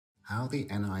how the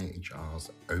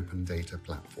NIHR's Open Data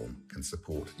Platform can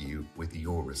support you with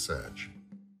your research.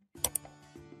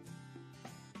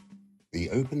 The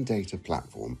Open Data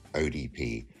Platform,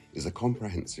 ODP, is a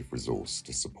comprehensive resource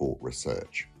to support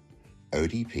research.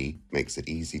 ODP makes it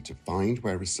easy to find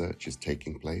where research is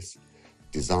taking place,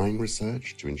 design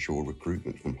research to ensure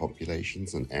recruitment from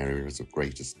populations and areas of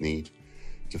greatest need,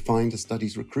 to find a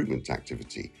study's recruitment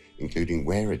activity, including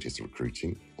where it is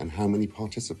recruiting and how many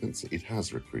participants it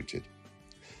has recruited.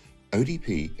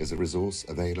 ODP is a resource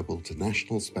available to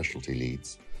national specialty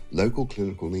leads, local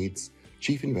clinical leads,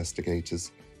 chief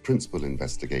investigators, principal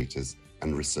investigators,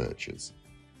 and researchers.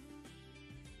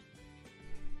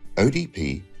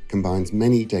 ODP combines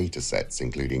many data sets,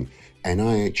 including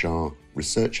NIHR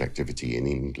research activity in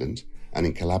England and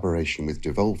in collaboration with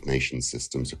devolved nation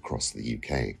systems across the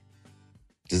UK.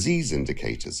 Disease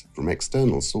indicators from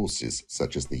external sources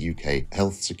such as the UK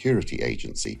Health Security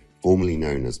Agency, formerly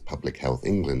known as Public Health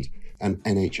England, and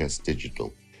NHS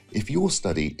Digital. If your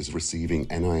study is receiving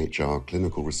NIHR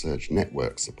Clinical Research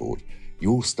Network support,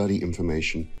 your study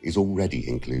information is already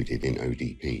included in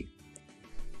ODP.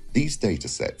 These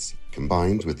datasets,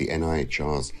 combined with the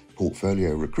NIHR's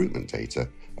portfolio recruitment data,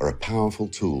 are a powerful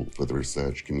tool for the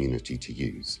research community to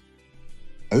use.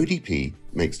 ODP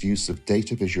makes use of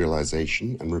data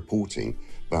visualization and reporting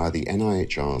via the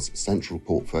NIHR's Central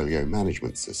Portfolio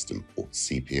Management System, or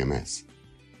CPMS.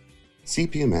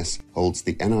 CPMS holds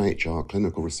the NIHR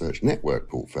Clinical Research Network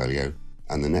portfolio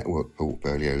and the network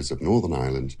portfolios of Northern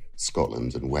Ireland,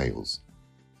 Scotland, and Wales.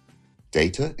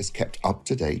 Data is kept up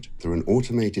to date through an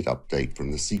automated update from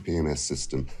the CPMS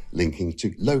system linking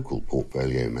to local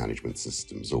portfolio management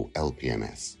systems, or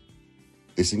LPMS.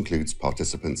 This includes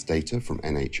participants' data from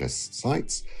NHS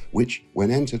sites, which,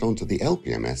 when entered onto the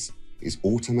LPMS, is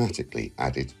automatically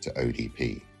added to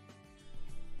ODP.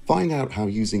 Find out how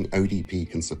using ODP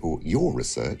can support your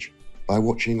research by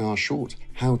watching our short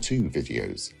how-to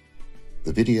videos.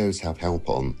 The videos have help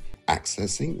on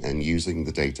accessing and using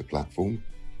the data platform,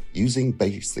 using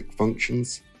basic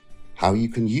functions, how you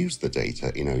can use the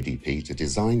data in ODP to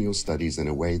design your studies in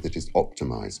a way that is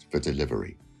optimized for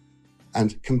delivery,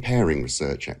 and comparing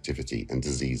research activity and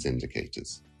disease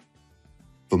indicators.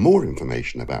 For more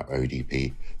information about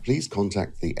ODP, please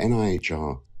contact the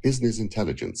NIHR Business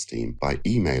Intelligence team by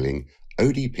emailing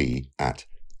odp@nihr.ac.uk.